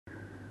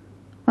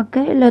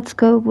Okay, let's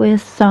go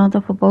with sound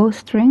of a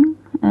bowstring.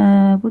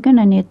 We're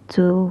gonna need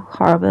to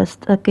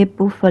harvest a Cape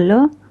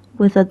buffalo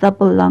with a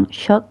double long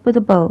shot with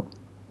a bow.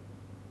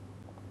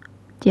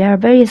 They are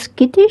very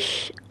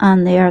skittish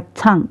and they are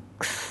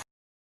tanks.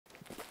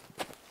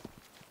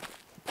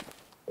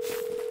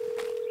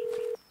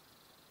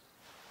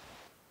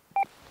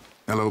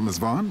 Hello, Miss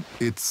Vaughn.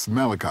 It's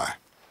Malachi.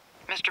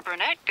 Mr.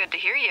 Burnett, good to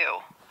hear you.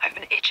 I've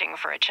been itching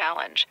for a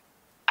challenge.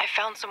 I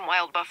found some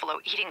wild buffalo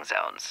eating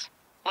zones.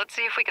 Let's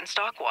see if we can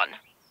stalk one.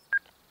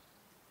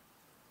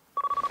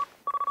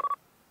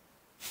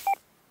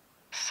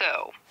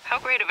 So, how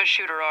great of a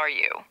shooter are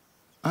you?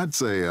 I'd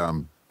say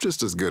I'm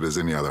just as good as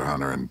any other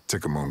hunter in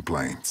TIKAMOON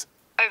Plains.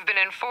 I've been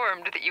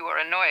informed that you are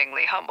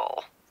annoyingly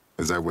humble.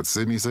 Is that what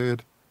Sydney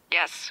said?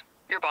 Yes,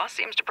 your boss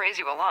seems to praise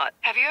you a lot.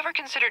 Have you ever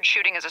considered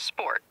shooting as a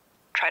sport?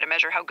 Try to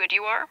measure how good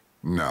you are?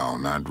 No,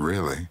 not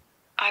really.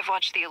 I've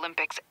watched the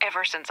Olympics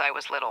ever since I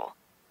was little.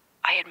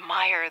 I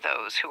admire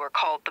those who are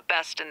called the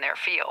best in their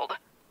field.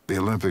 The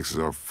Olympics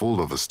are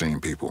full of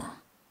esteemed people.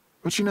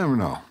 But you never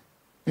know.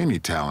 Any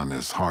talent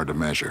is hard to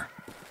measure.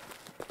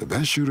 The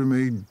best shooter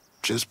may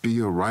just be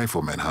a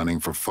rifleman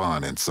hunting for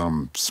fun in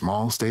some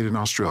small state in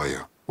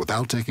Australia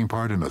without taking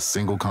part in a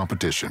single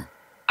competition.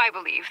 I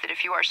believe that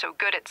if you are so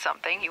good at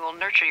something, you will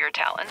nurture your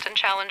talent and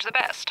challenge the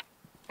best.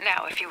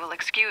 Now, if you will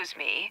excuse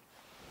me,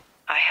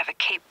 I have a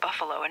Cape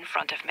buffalo in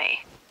front of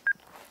me.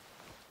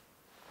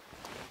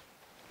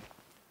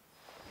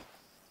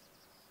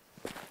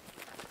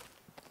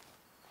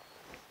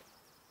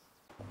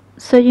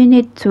 So you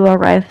need to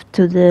arrive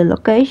to the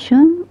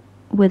location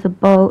with a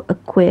bow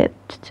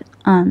equipped,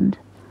 and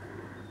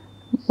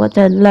what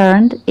I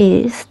learned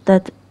is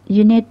that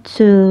you need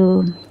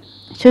to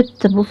shoot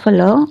the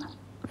buffalo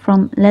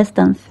from less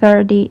than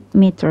 30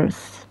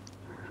 meters.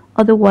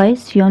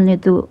 Otherwise you're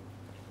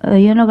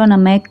not gonna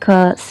make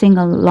a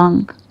single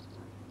lung.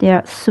 They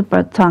are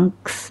super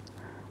tanks.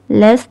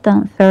 Less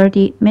than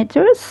 30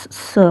 meters,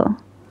 so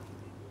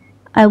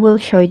I will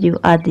show you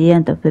at the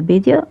end of the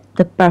video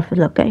the perfect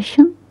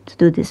location to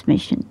do this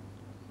mission.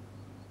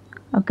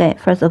 Okay,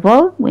 first of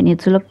all, we need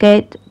to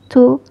locate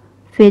 2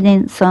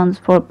 feeding zones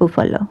for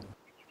buffalo.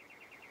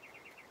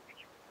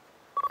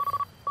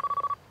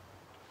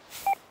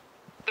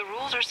 The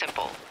rules are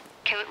simple.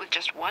 Kill it with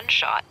just one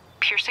shot,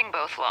 piercing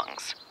both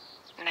lungs.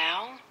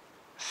 Now,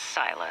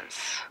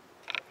 silence.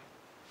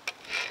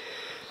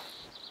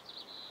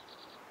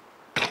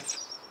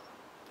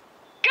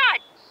 God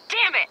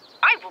damn it!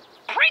 I will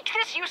break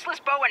this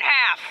useless bow in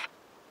half!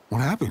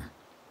 What happened?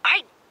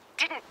 I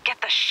didn't get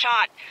the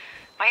shot.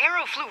 My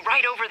arrow flew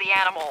right over the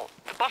animal.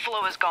 The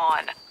buffalo is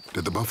gone.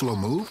 Did the buffalo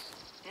move?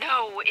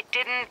 No, it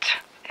didn't.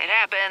 It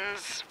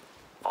happens.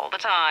 All the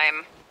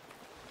time.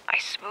 I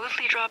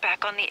smoothly draw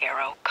back on the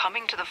arrow,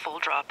 coming to the full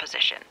draw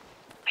position.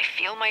 I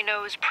feel my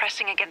nose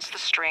pressing against the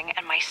string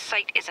and my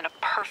sight is in a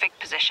perfect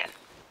position.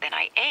 Then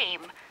I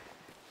aim,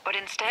 but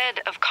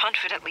instead of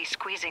confidently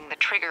squeezing the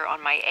trigger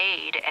on my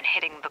aid and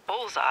hitting the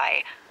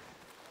bullseye,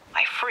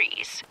 I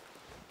freeze.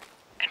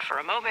 And for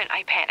a moment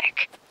I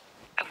panic.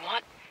 I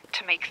want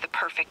to make the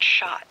perfect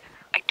shot.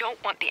 I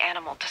don't want the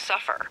animal to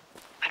suffer.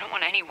 I don't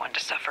want anyone to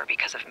suffer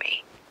because of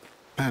me.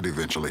 That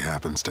eventually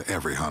happens to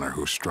every hunter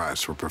who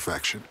strives for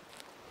perfection.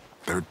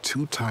 There are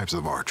 2 types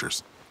of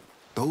archers.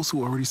 Those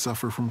who already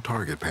suffer from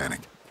target panic,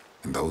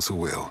 and those who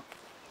will.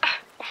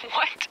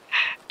 What?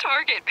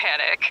 Target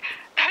panic?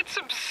 That's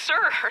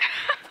absurd.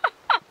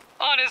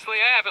 Honestly,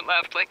 I haven't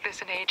laughed like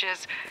this in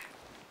ages.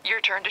 Your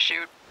turn to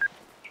shoot.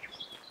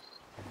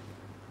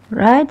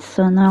 Right,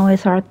 so now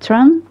it's our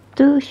turn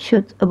to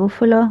shoot a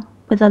buffalo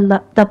with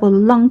a double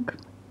lung.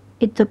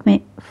 It took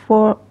me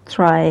 4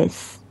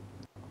 tries.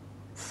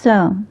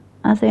 So,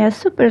 as they are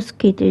super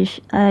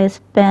skittish, I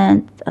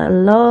spent a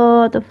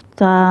lot of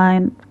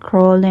time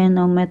crawling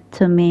on my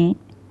tummy,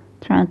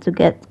 trying to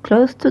get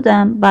close to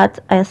them, but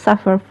I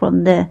suffer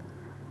from the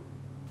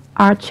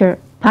archer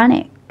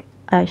panic.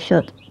 I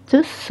shot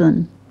too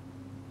soon,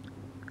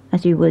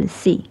 as you will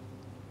see.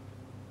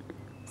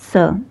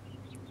 So,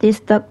 this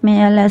taught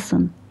me a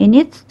lesson. It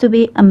needs to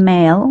be a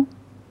male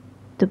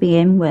to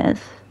begin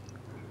with.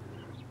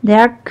 They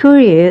are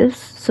curious,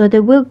 so they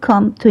will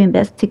come to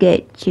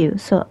investigate you.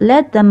 So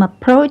let them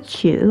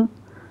approach you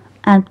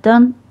and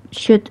don't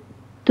shoot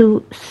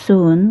too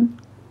soon.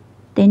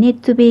 They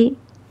need to be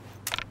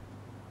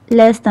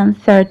less than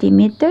 30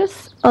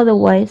 meters,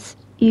 otherwise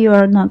you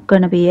are not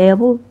going to be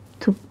able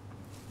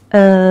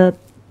to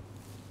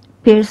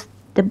pierce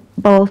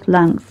both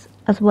lungs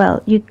as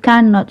well. You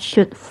cannot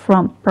shoot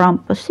from prone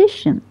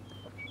position.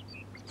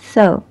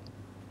 So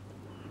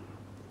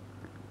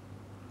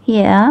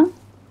here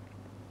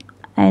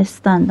I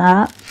stand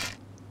up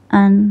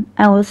and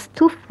I was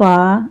too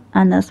far,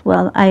 and as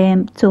well I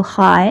am too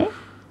high,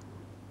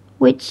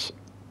 which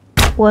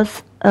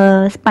was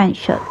a spine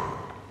shot.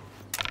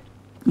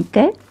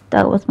 Okay,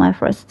 that was my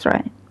first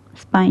try.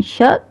 Spine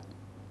shot,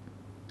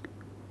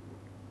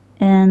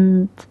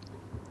 and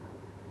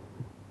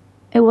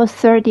it was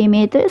 30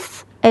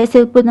 meters. I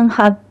still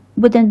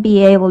wouldn't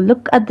be able.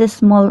 Look at the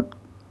small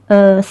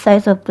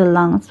size of the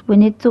lungs. We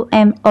need to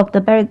aim to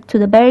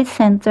the very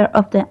center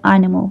of the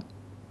animal.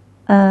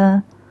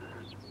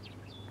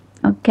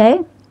 Okay,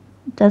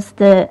 that's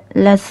the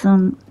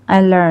lesson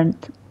I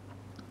learned.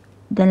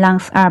 The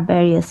lungs are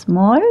very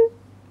small.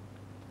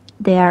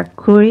 They are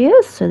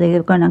curious, so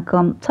they're gonna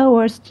come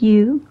towards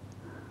you.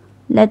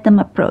 Let them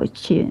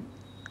approach you.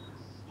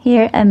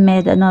 Here I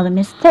made another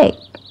mistake.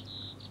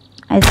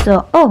 I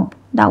saw, oh,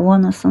 that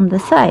one was on the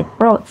side,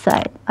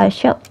 broadside. I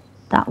shot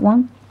that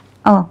one.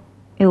 Oh,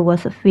 it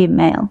was a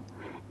female.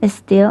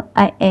 Still,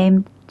 I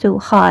aimed too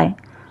high.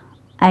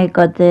 I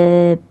got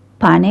the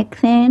panic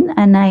thing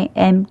and I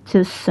aimed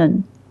too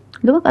soon.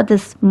 Look at the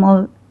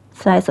small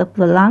size of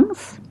the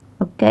lungs,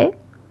 okay?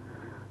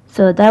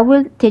 So that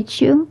will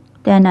teach you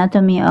the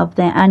anatomy of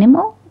the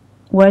animal,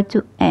 where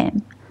to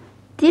aim.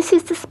 This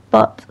is the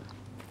spot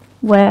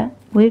where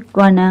we're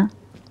gonna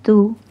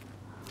do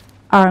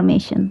our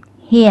mission.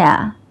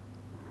 Here.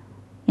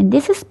 In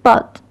this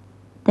spot,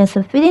 there's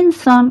a feeding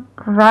zone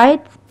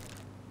right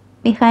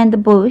behind the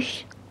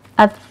bush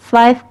at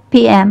 5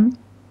 p.m.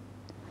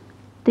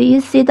 Do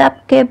you see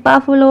that Cape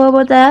buffalo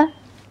over there?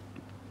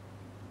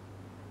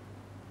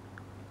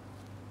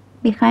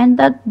 Behind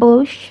that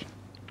bush,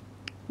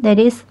 there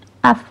is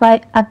a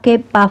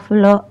Cape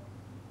buffalo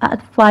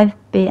at 5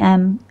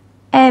 p.m.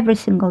 every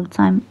single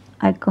time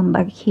I come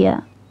back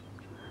here.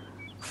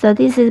 So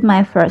this is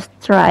my first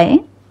try,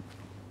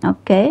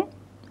 okay,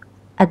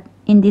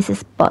 in this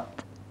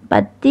spot.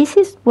 But this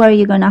is where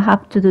you're gonna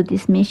have to do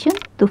this mission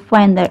to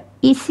find them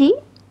easy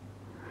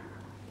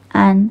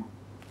and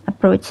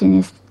approaching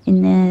is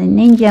in a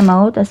ninja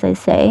mode, as I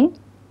say.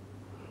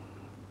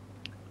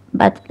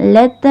 But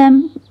let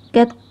them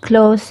get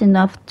close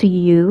enough to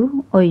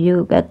you, or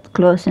you get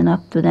close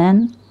enough to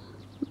them,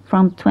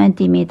 from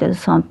 20 meters,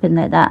 something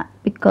like that,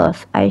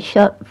 because I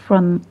shot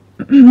from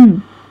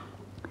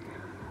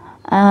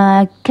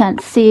I can't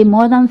see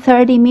more than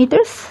 30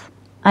 meters.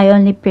 I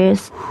only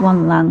pierced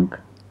one lung.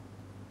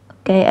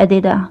 Okay, I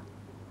did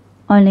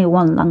only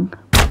one lung.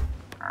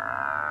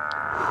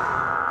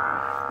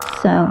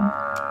 So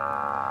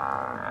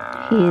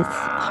he's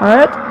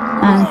hurt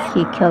and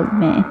he killed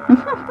me.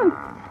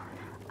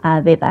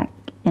 I'll be back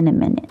in a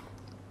minute.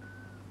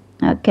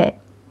 Okay,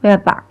 we're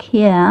back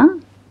here.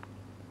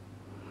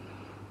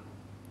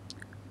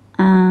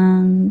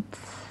 And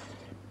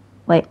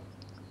wait.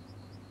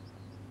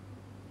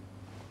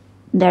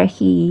 There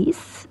he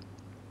is.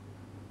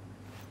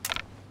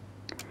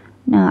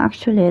 No,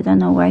 actually, I don't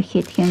know where I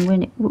hit him.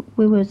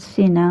 We will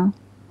see now.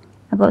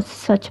 I got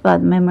such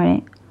bad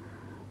memory.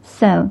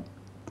 So,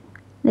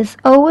 there's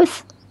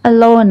always a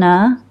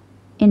loner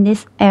in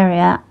this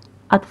area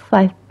at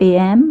 5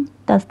 p.m.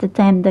 That's the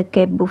time the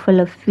Cape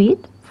buffalo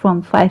feed,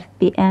 from 5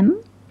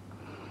 p.m.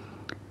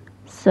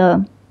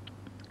 So,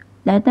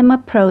 let them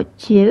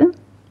approach you.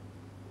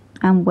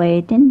 I'm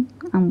waiting.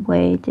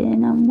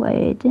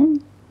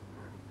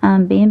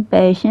 I'm being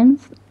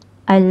patient.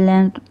 I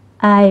learned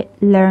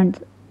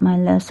my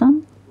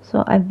lesson,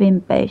 so I've been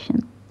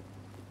patient.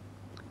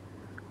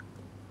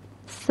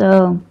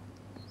 So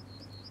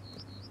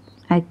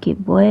I keep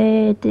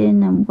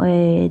waiting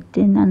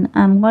and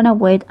I'm gonna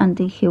wait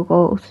until he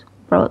goes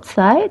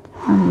broadside,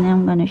 and then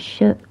I'm gonna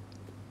shoot.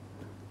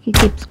 He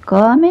keeps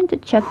coming to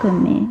check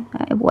on me.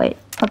 I wait.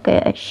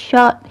 Okay, I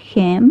shot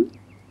him,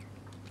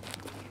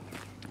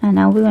 and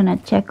now we're gonna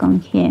check on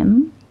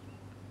him.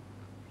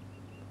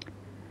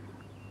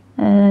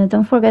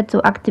 Don't forget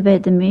to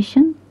activate the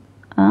mission.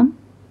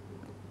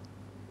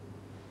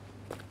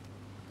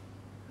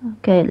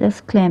 Okay,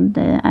 let's claim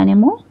the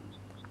animal.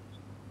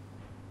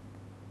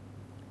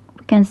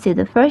 We can see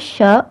the first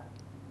shot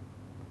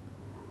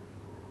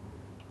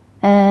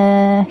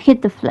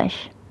hit the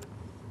flesh.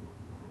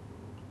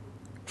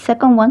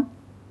 Second one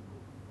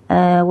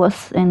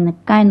was in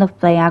kind of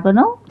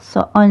diagonal,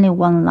 so only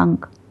one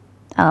lung.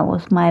 That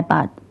was my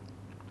bad.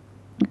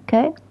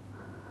 Okay,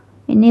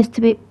 it needs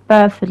to be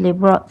perfectly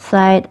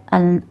broadside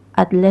and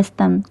at less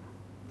than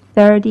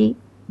 30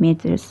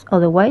 meters,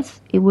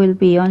 otherwise it will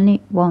be only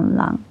one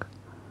lung.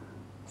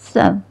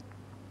 So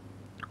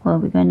what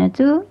we're gonna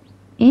do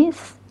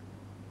is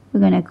we're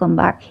gonna come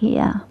back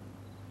here,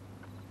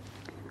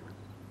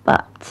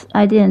 but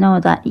I didn't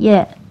know that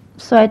yet,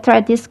 so I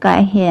tried this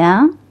guy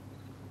here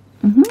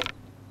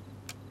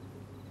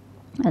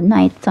at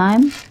night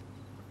time.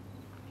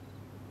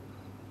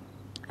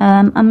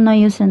 I'm not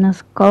using a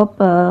scope.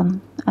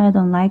 I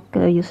don't like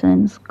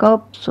using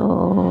scopes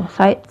or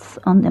sights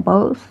on the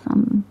bows.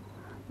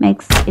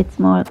 Makes it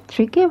more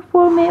tricky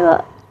for me,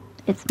 but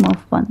it's more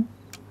fun.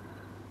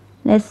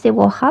 Let's see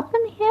what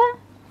happened here.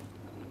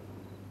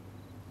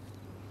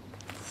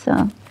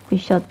 So we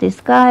shot this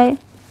guy.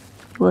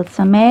 It was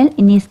a male.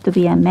 It needs to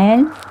be a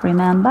male,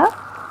 remember.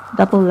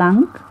 Double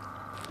lung.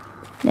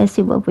 Let's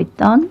see what we've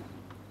done.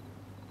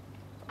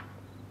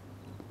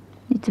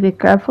 Need to be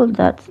careful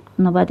that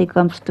nobody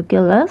comes to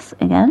kill us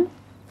again.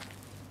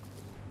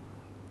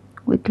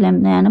 We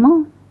claimed the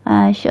animal.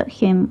 I shot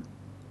him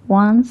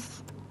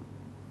once,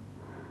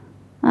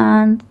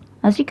 and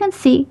as you can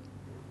see,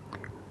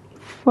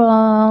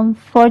 from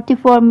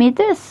 44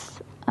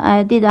 meters.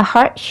 I did a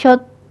hard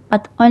shot,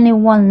 but only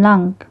one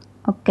lung.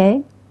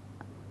 Okay,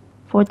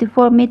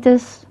 44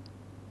 meters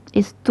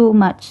is too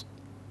much.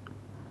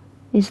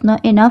 It's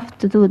not enough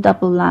to do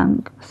double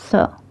lung.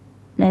 So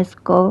let's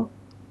go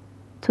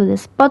to the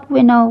spot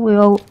we know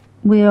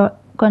we are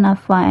gonna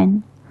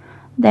find.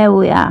 There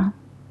we are.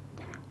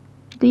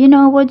 Do you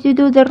know what you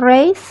do the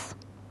race?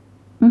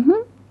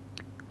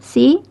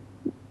 See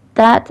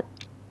that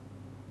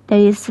there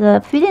is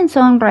a feeding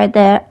zone right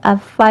there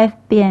at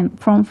 5 p.m.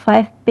 from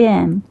 5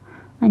 p.m.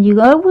 and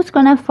you're always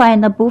gonna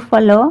find a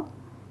buffalo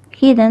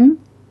hidden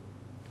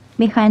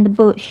behind the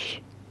bush.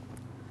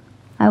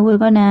 I will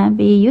gonna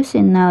be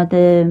using now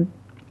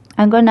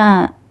I'm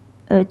gonna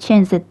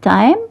change the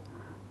time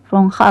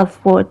from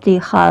 12:40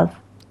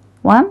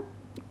 1:30.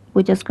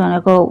 We're just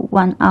gonna go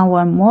 1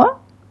 hour more,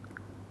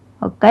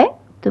 okay,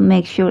 to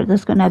make sure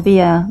there's gonna be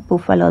a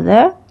buffalo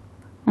there.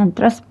 And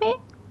trust me,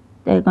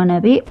 there's gonna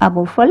be a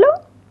buffalo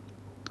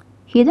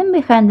hidden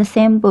behind the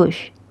same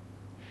bush.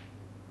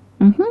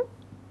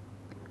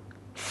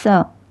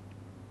 So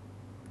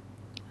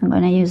I'm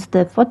gonna use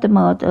the photo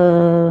mode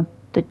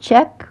to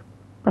check,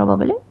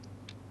 probably.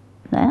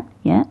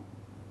 Yeah,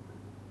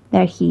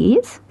 there he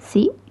is.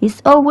 See,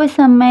 it's always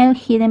a male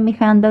hidden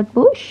behind that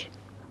bush.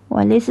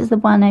 Well, this is the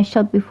one I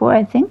shot before,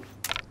 I think.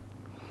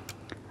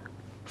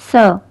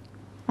 So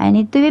I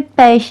need to be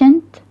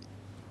patient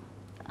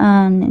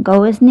and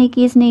go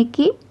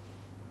sneaky.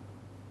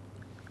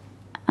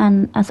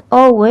 And as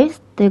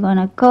always, they're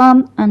gonna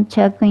come and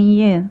check on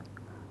you.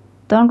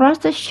 Don't rush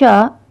the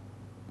shot.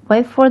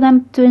 Wait for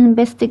them to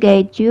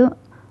investigate you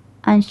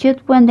and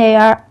shoot when they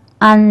are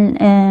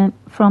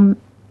from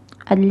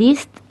at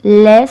least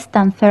less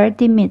than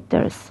 30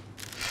 meters.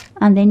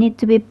 And they need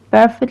to be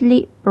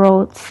perfectly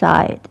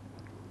broadside.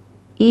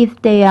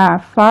 If they are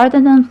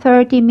farther than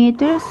 30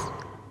 meters,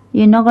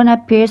 you're not gonna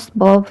pierce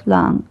both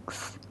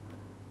lungs.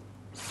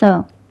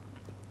 So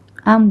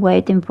I'm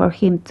waiting for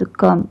him to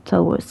come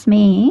towards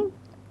me.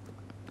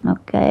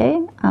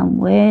 Okay, I'm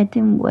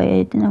waiting.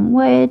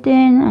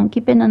 I'm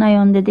keeping an eye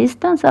on the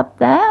distance up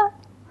there.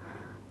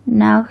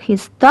 Now he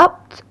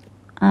stopped,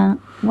 and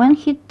when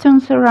he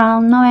turns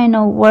around, now I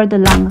know where the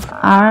lungs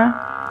are.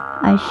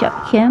 I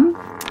shot him.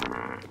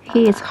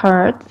 He is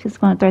hurt. He's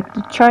gonna try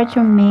to charge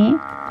on me.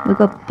 We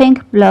got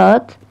pink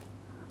blood,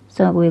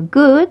 so we're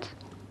good.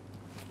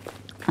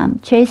 I'm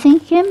chasing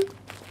him.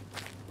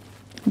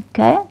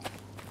 Okay.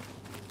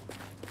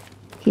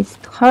 He's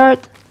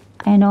hurt.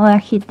 I know I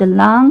hit the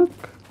lung,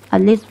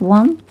 at least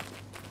one,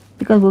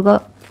 because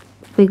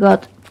we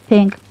got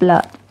pink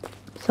blood.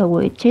 So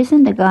we're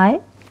chasing the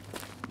guy.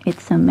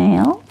 It's a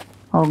male.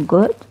 All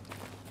good.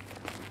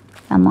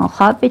 I'm all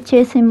happy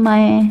chasing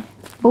my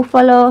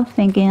buffalo,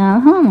 thinking,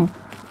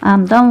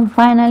 I'm done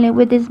finally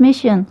with this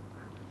mission.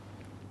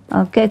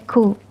 Okay,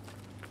 cool.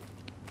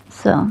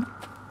 So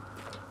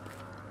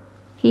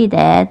he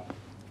dead.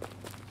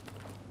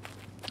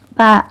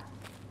 But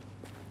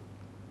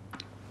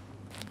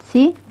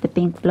see the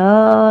pink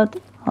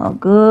blood, all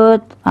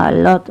good. A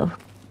lot of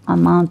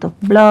amount of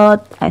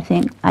blood. I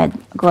think I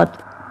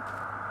got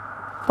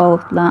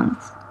both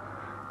lungs.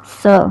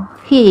 So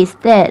he is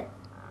dead.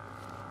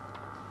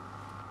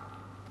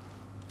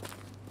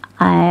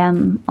 I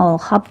am all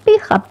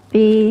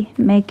happy,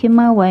 making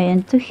my way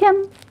into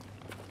him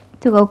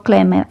to go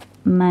claim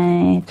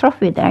my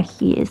trophy. There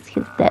he is.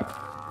 He's dead.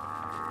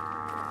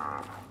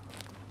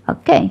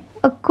 Okay,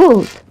 oh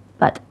cool.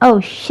 But oh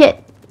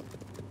shit.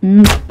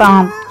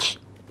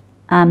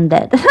 I'm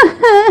dead.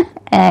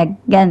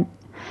 Again.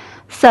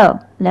 So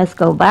let's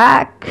go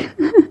back.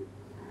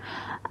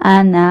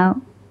 And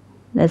now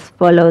let's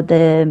follow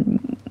the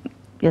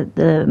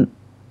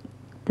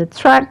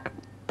track.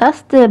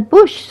 That's the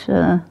bush,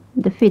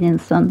 the feeding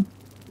zone.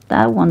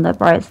 That one, that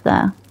right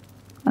there.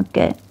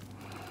 Okay.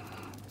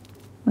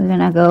 We're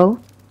gonna go.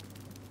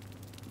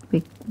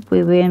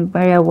 We've been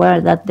very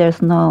aware that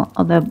there's no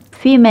other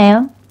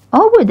female.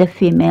 Always the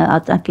female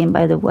attacking,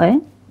 by the way.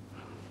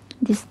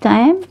 This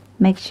time,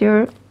 make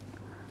sure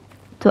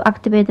to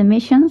activate the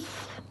missions.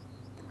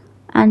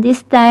 And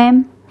this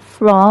time,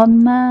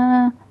 from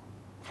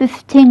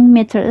 15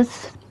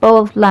 meters,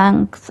 both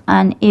lungs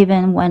and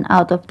even went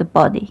out of the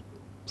body.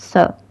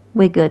 So,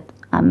 we're good.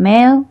 A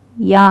male,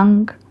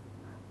 young,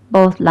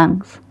 both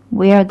lungs.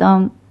 We are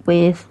done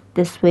with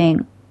the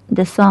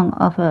song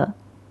of a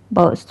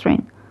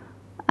bowstring.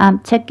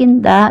 I'm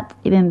checking that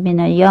even being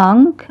a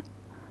young,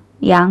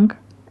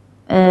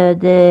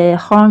 the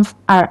horns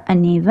are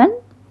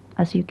uneven,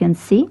 as you can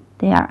see,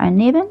 they are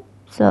uneven.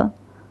 So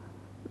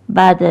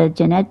bad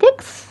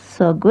genetics,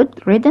 so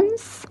good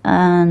riddance.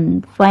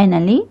 And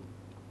finally,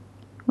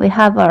 we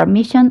have our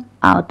mission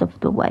out of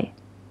the way.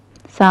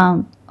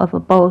 Sound of a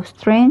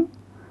bowstring.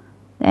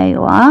 There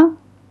you are.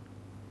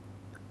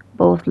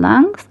 Both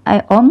lungs.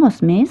 I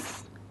almost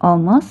missed.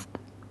 Almost.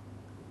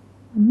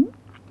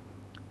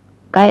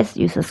 Guys,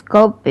 use a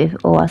scope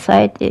or a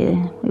sight.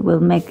 It will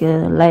make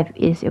life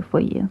easier for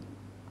you.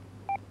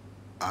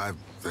 I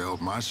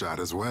failed my shot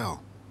as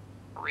well.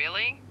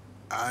 Really?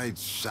 I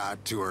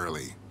shot too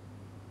early.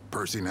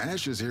 Percy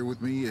Nash is here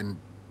with me, and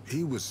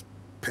he was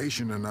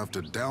patient enough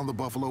to down the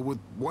buffalo with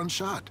one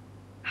shot.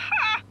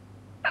 Ha!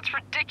 That's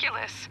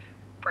ridiculous.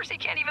 Percy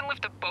can't even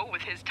lift a bow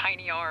with his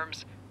tiny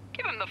arms.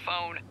 Give him the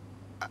phone.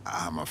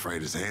 I'm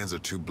afraid his hands are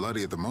too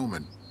bloody at the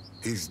moment.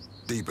 He's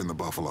deep in the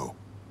buffalo.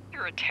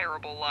 You're a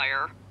terrible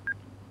liar.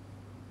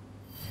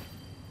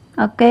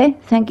 Okay,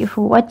 thank you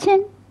for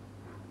watching.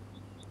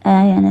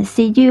 And I'll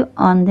see you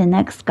on the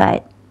next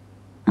guide.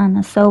 And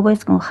as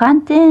always, go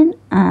hunting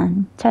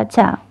and ciao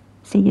ciao.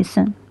 See you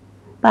soon.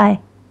 Bye.